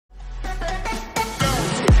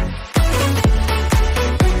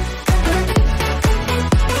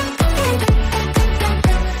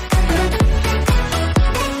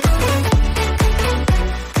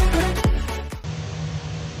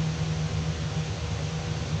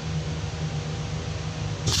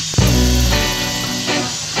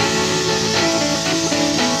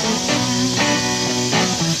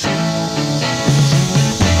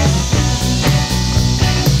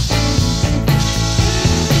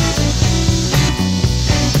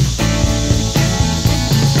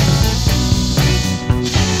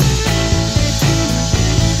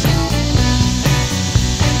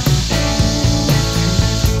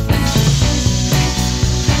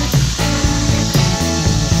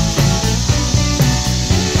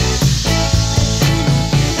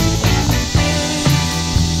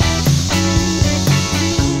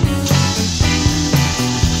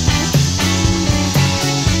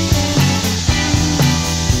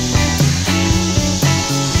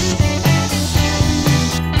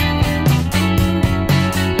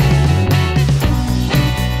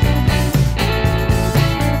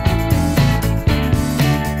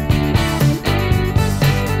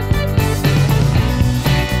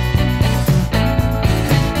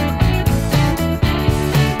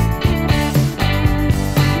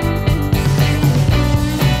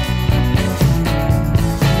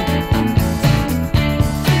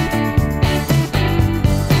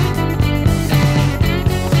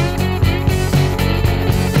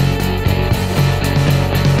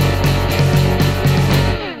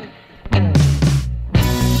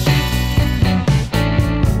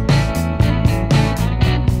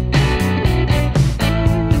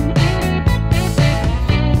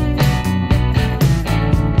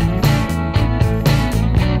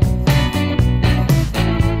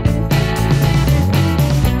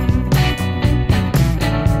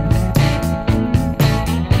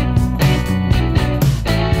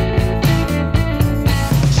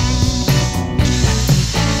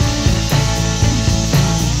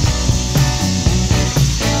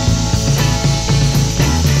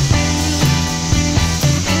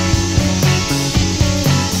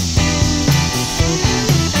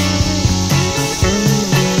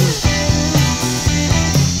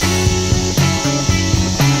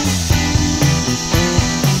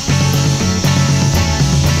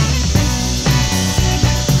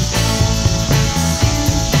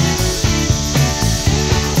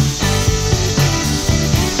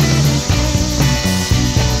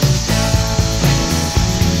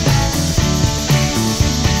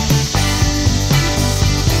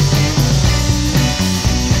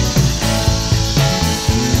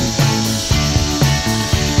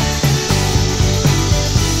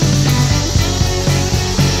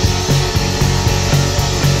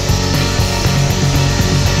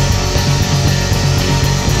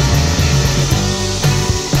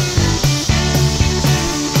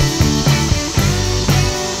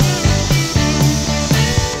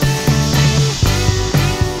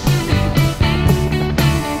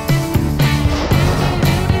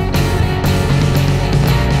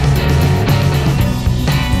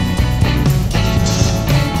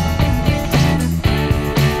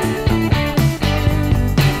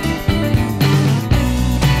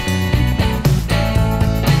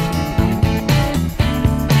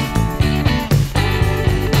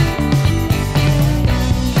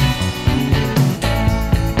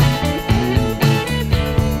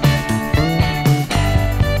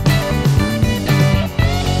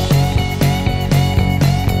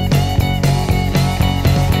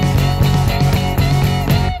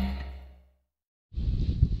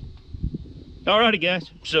Alrighty guys,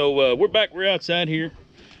 so we're outside here.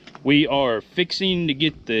 We are fixing to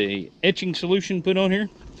get the etching solution put on here.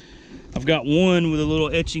 I've got one with a little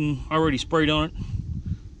etching already sprayed on it.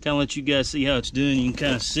 Kind of let you guys see how it's doing. You can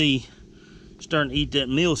kind of see starting to eat that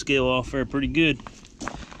mill scale off there pretty good.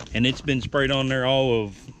 And it's been sprayed on there all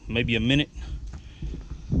of maybe a minute.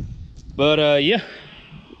 But yeah,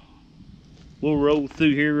 we'll roll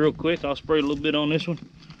through here real quick. I'll spray a little bit on this one.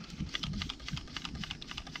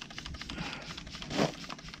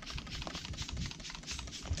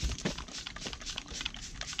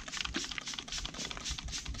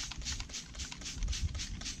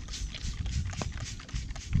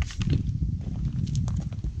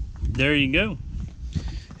 There you go.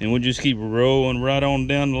 And we'll just keep rolling right on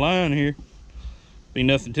down the line here. Be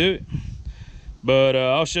nothing to it. But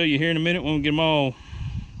I'll show you here in a minute when we get them all.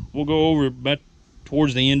 We'll go over about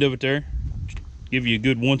towards the end of it there. Give you a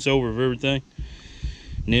good once over of everything.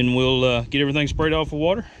 And then we'll get everything sprayed off with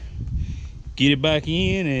water. Get it back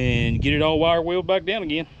in and get it all wire wheeled back down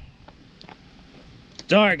again.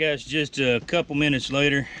 Alright guys, just a couple minutes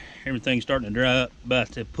later. Everything's starting to dry up.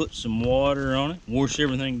 About to put some water on it, wash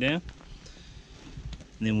everything down,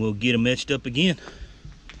 and then we'll get them etched up again.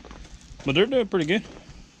 But they're doing pretty good.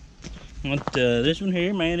 But this one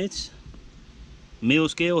here, man, it's mill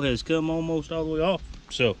scale has come almost all the way off.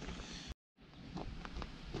 So,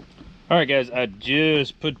 all right, guys, I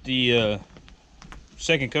just put the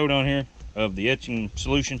second coat on here of the etching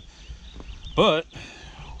solution, but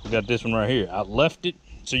we got this one right here. I left it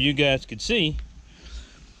so you guys could see.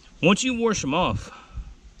 Once you wash them off,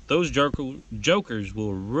 those jokers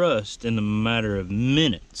will rust in a matter of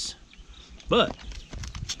minutes. But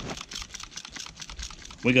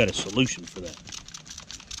we got a solution for that.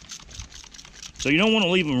 So you don't want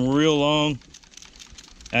to leave them real long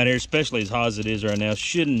out here, especially as hot as it is right now. I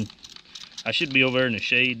should be over there in the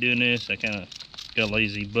shade doing this. I kind of got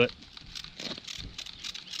lazy, but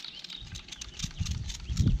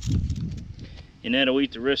and that'll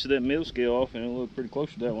eat the rest of that mill scale off, and it'll look pretty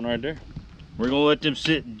close to that one right there. We're gonna let them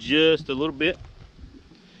sit just a little bit,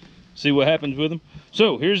 see what happens with them.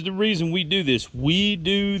 So here's the reason we do this. We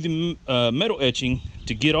do the metal etching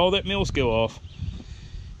to get all that mill scale off,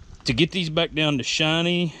 to get these back down to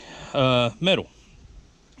shiny metal.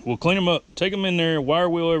 We'll clean them up, take them in there, wire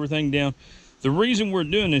wheel everything down. The reason we're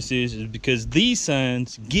doing this is because these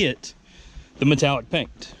signs get the metallic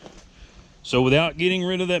paint. So without getting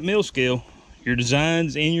rid of that mill scale, your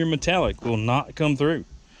designs and your metallic will not come through.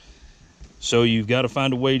 So you've got to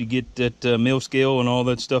find a way to get that mill scale and all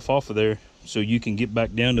that stuff off of there so you can get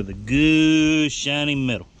back down to the good shiny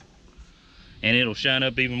metal. And it'll shine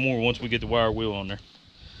up even more once we get the wire wheel on there.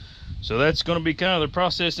 So that's going to be kind of the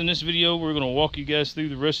process in this video. We're going to walk you guys through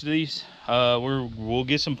the rest of these. We'll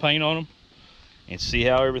get some paint on them and see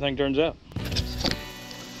how everything turns out.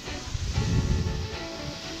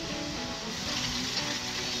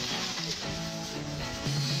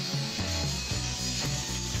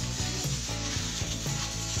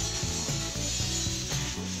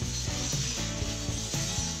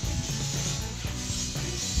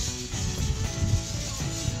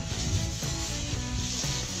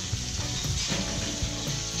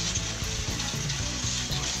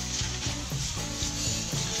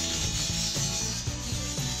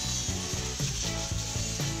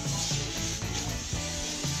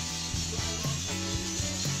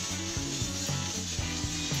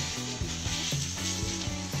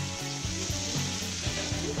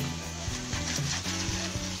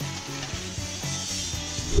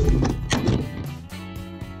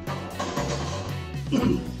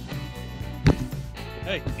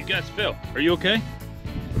 Hey, you guys fell. Are you okay?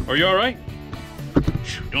 Are you all right?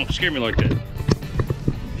 Don't scare me like that.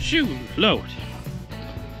 Shoo, Lord.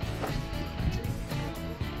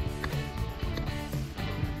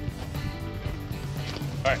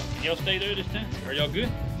 All right, can y'all stay there this time? Are y'all good?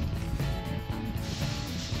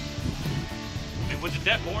 Was it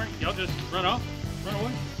that boring? Y'all just run off? Run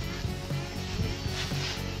away?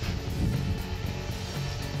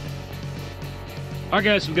 Alright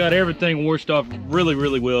guys, we got everything washed off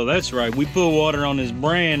really well. That's right, we put water on this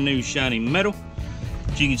brand new shiny metal.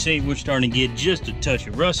 As you can see, we're starting to get just a touch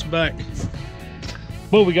of rust back.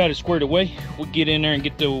 But we got it squared away. We'll get in there and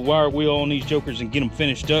get the wire wheel on these jokers and get them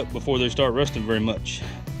finished up before they start rusting very much.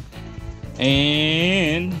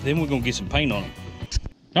 And then we're gonna get some paint on them.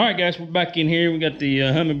 Alright guys, we're back in here. We got the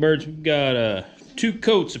hummingbirds. We've got 2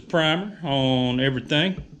 coats of primer on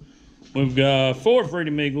everything. We've got 4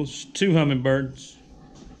 Freedom Eagles, 2 hummingbirds.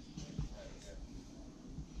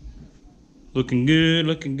 Looking good,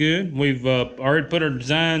 looking good. We've already put our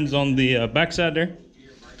designs on the backside there.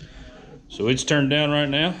 So it's turned down right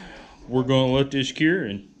now. we're gonna let this cure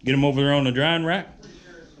and get them over there on the drying rack.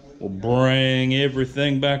 We'll bring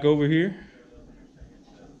everything back over here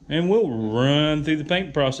and we'll run through the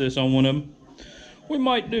paint process on one of them. We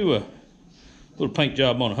might do a little paint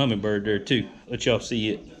job on a hummingbird there too. Let y'all see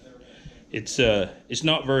it. It's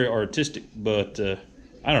not very artistic, but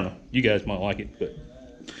I don't know. You guys might like it, but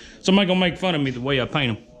somebody gonna make fun of me the way I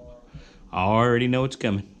paint them. I already know it's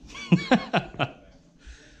coming.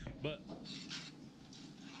 But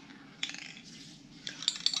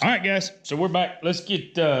all right, guys. So we're back. Let's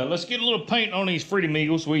get a little paint on these Freedom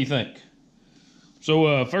Eagles. What do you think?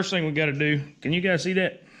 So first thing we got to do. Can you guys see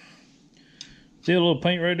that? See a little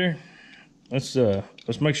paint right there?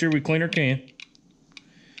 Let's make sure we clean our can.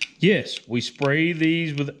 Yes, we spray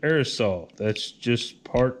these with aerosol. That's just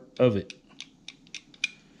part of it.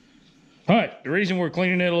 All right, the reason we're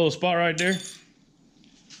cleaning that little spot right there,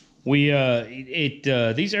 these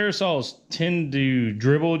aerosols tend to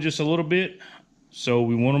dribble just a little bit, so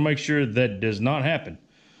we want to make sure that does not happen.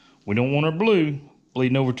 We don't want our blue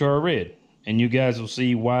bleeding over to our red, and you guys will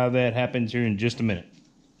see why that happens here in just a minute.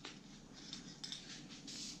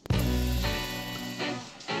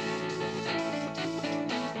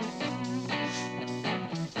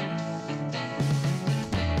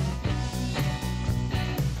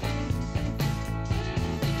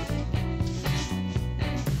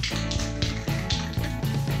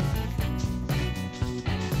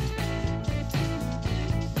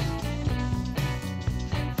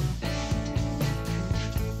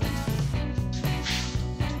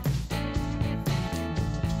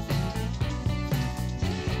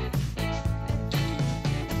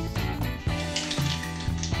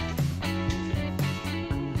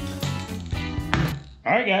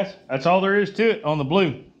 All right, guys, that's all there is to it on the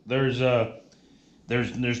blue. There's not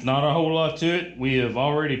a whole lot to it. We have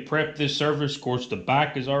already prepped this surface. Of course, the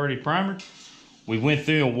back is already primered. We went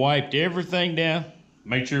through and wiped everything down,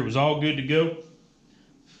 made sure it was all good to go.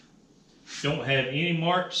 Don't have any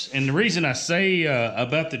marks. And the reason I say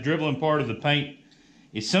about the dribbling part of the paint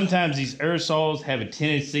is sometimes these aerosols have a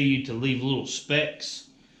tendency to leave little specks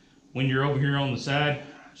when you're over here on the side.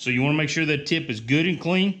 So you want to make sure that tip is good and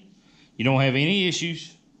clean. You don't have any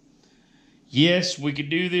issues. Yes, we could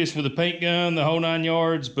do this with a paint gun, the whole 9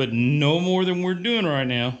 yards, but no more than we're doing right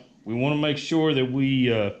now. We want to make sure that we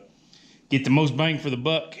get the most bang for the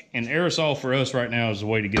buck, and aerosol for us right now is the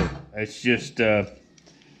way to go. That's just the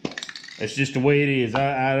way it is.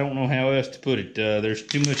 I don't know how else to put it. There's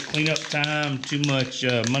too much cleanup time, too much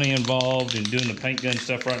money involved in doing the paint gun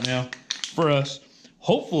stuff right now for us.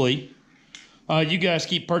 Hopefully, you guys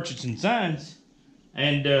keep purchasing signs,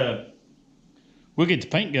 and we'll get the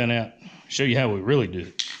paint gun out, show you how we really do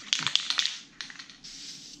it.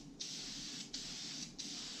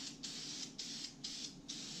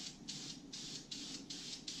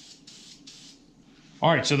 All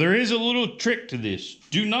right, so there is a little trick to this.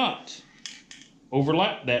 Do not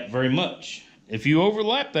overlap that very much. If you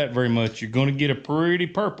overlap that very much, you're going to get a pretty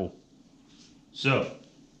purple. So,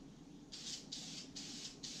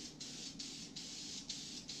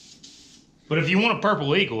 but if you want a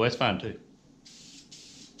purple eagle, that's fine too.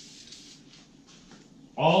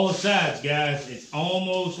 All the sides, guys, it's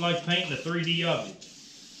almost like painting a 3D object.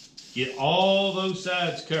 Get all those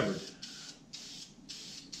sides covered.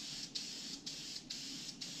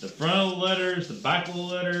 The front of the letters, the back of the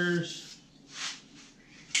letters.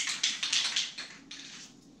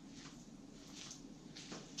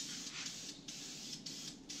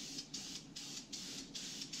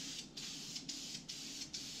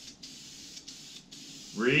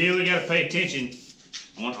 Really got to pay attention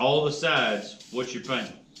on all the sides what you're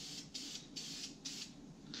painting.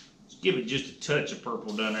 Just give it just a touch of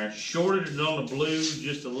purple down there. Shorted it on the blue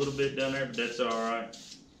just a little bit down there, but that's all right.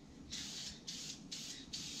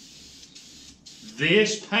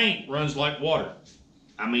 This paint runs like water.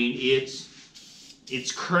 I mean,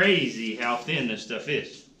 it's crazy how thin this stuff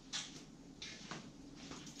is.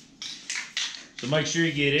 So make sure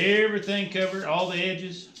you get everything covered, all the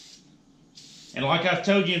edges. And like I've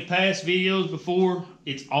told you in past videos before,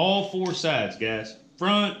 it's all 4 sides, guys.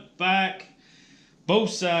 Front, back, both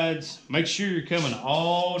sides. Make sure you're coming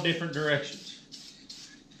all different directions.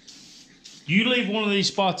 You leave one of these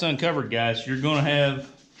spots uncovered, guys, you're going to have,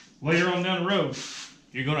 later on down the road,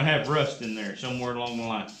 you're going to have rust in there somewhere along the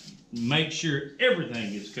line. Make sure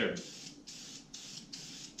everything gets covered.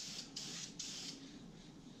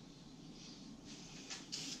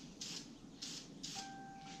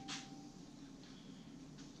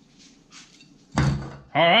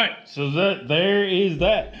 All right, so there is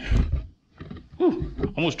that. Whew,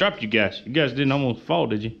 almost dropped you guys. You guys didn't almost fall,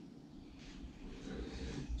 did you?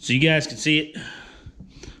 So you guys can see it.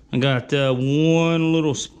 I got one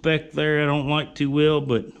little speck there I don't like too well,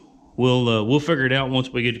 but we'll figure it out once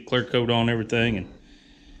we get the clear coat on everything and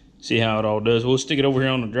see how it all does. We'll stick it over here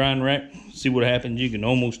on the drying rack, see what happens. You can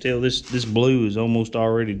almost tell this blue is almost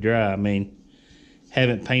already dry. I mean,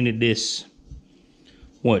 haven't painted this,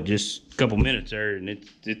 what, just a couple minutes there, and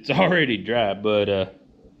it's already dry. But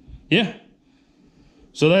yeah,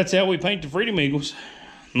 so that's how we paint the Freedom Eagles.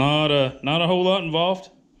 Not a whole lot involved.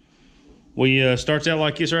 We starts out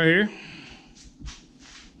like this right here.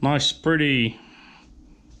 Nice, pretty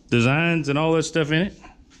designs and all that stuff in it.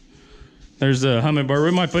 There's the hummingbird.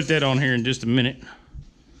 We might put that on here in just a minute.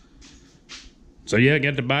 So yeah,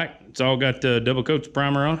 got the back. It's all got the double coats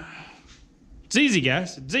primer on. It's easy,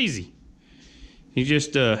 guys. It's easy. You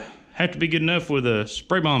just have to be good enough with a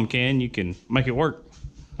spray bomb can. You can make it work.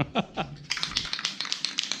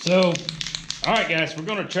 So, all right, guys, we're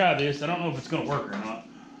gonna try this. I don't know if it's gonna work or not.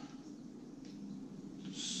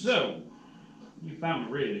 So, let me find my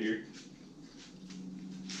red here.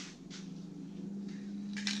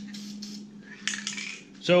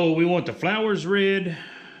 So we want the flowers red,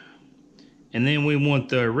 and then we want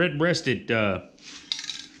the red-breasted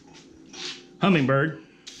hummingbird.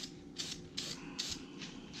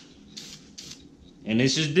 And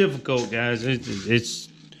this is difficult, guys. It's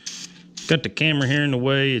got the camera here in the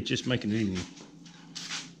way. It's just making it even.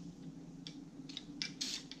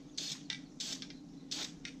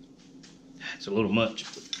 It's a little much.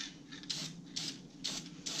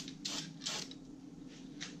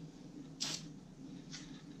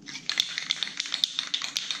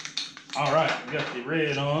 All right, we got the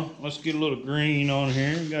red on. Let's get a little green on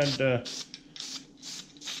here. We got a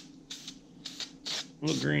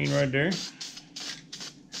little green right there. A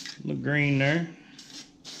little green there.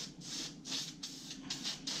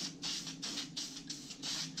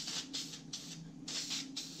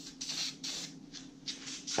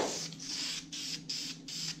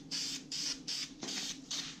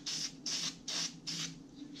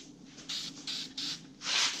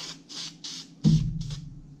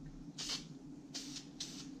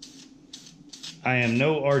 I am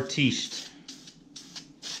no artiste.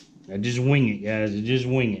 I just wing it, guys. I just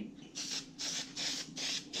wing it.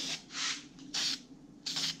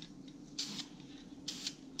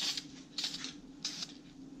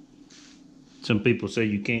 Some people say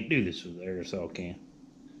you can't do this with the aerosol can.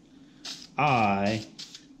 I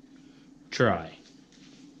try.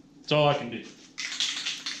 That's all I can do.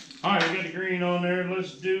 All right, we got the green on there.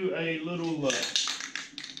 Let's do a little.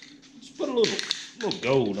 Let's put a little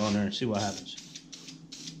gold on there and see what happens.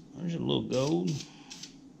 There's a little gold.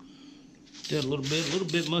 Did a little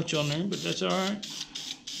bit much on there, but that's all right.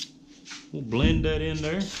 We'll blend that in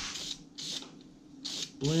there.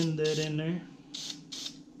 Blend that in there.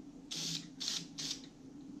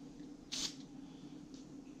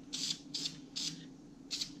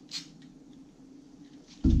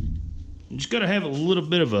 You just gotta have a little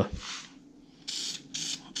bit of a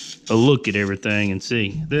look at everything and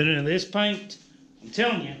see. Then this paint, I'm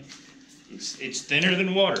telling you, it's thinner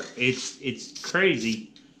than water. It's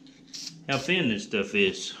crazy how thin this stuff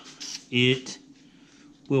is. It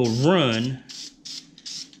will run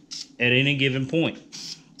at any given point.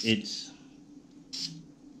 It's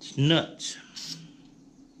nuts.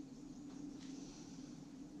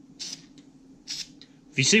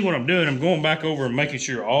 If you see what I'm doing, I'm going back over and making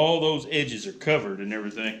sure all those edges are covered and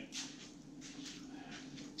everything.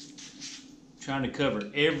 Trying to cover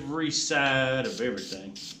every side of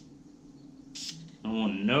everything. I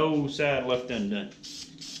want no side left undone.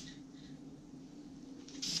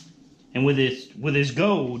 And with this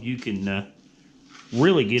gold, you can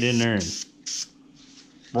really get in there and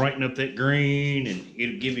brighten up that green, and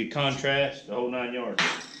it'll give you contrast, the whole 9 yards.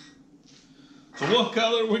 So what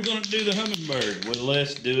color are we going to do the hummingbird? Well,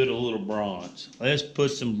 let's do it a little bronze. Let's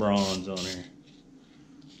put some bronze on here.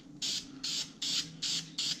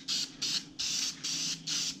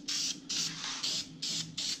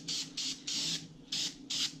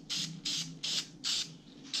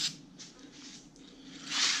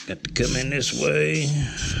 Got to come in this way.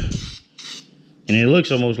 And it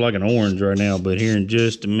looks almost like an orange right now, but here in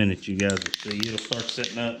just a minute, you guys will see. It'll start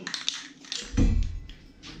setting up. And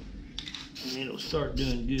it'll start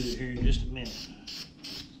doing good here in just a minute.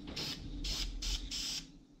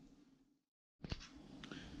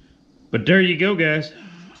 But there you go, guys.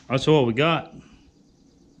 That's what we got.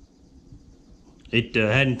 It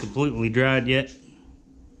hadn't completely dried yet.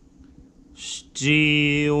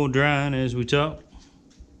 Still drying as we talk.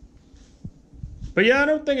 But yeah, I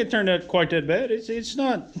don't think it turned out quite that bad. It's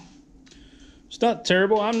not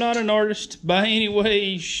terrible. I'm not an artist by any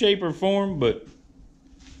way, shape, or form, but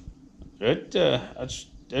that's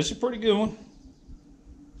That's a pretty good one.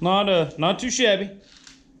 Not too shabby.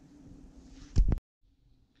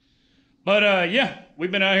 But yeah,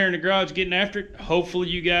 we've been out here in the garage getting after it. Hopefully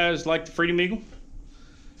you guys like the Freedom Eagle.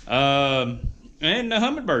 And the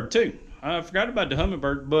Hummingbird too. I forgot about the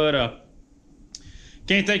Hummingbird, but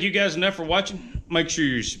can't thank you guys enough for watching. Make sure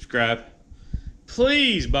you subscribe.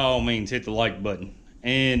 Please, by all means, hit the like button.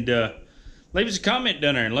 And leave us a comment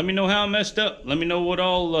down there and let me know how I messed up. Let me know what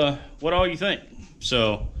all you think.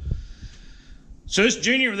 So it's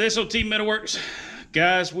Junior with S.O.T. Metalworks.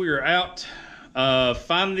 Guys, we are out.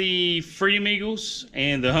 Find the Freedom Eagles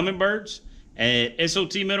and the Hummingbirds at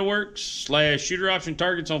S.O.T. Metalworks / Shooter Option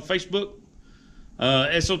Targets on Facebook.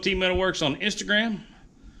 S.O.T. Metalworks on Instagram.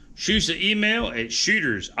 Shoot us an email at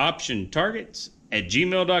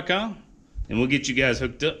shootersoptiontargets@gmail.com and we'll get you guys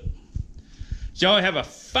hooked up. So y'all have a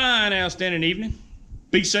fine, outstanding evening.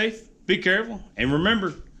 Be safe, be careful, and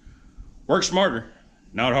remember, work smarter,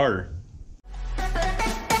 not harder.